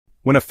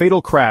When a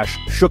fatal crash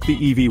shook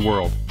the EV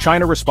world,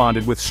 China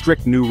responded with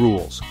strict new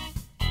rules.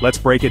 Let's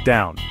break it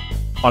down.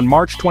 On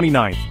March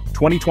 29,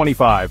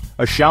 2025,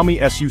 a Xiaomi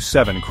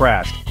SU7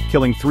 crashed,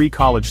 killing 3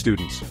 college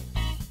students.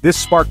 This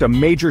sparked a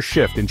major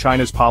shift in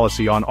China's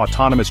policy on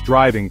autonomous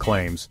driving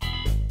claims.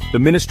 The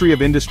Ministry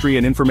of Industry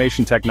and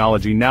Information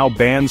Technology now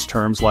bans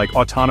terms like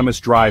autonomous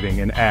driving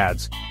in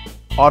ads.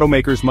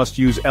 Automakers must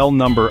use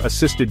L-number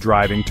assisted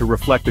driving to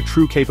reflect the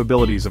true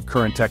capabilities of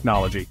current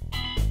technology.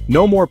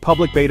 No more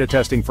public beta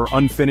testing for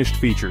unfinished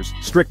features,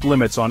 strict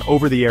limits on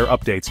over-the-air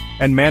updates,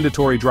 and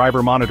mandatory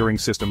driver monitoring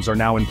systems are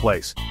now in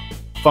place.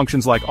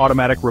 Functions like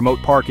automatic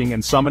remote parking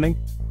and summoning?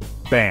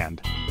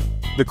 Banned.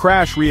 The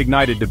crash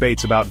reignited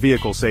debates about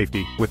vehicle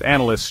safety, with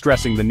analysts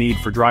stressing the need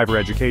for driver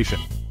education.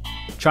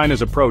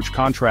 China's approach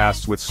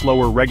contrasts with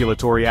slower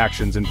regulatory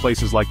actions in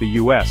places like the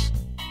US.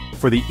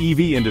 For the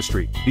EV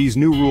industry, these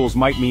new rules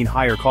might mean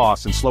higher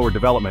costs and slower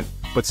development,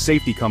 but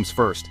safety comes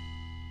first.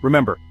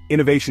 Remember,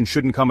 innovation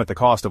shouldn't come at the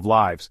cost of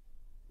lives.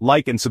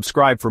 Like and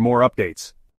subscribe for more updates.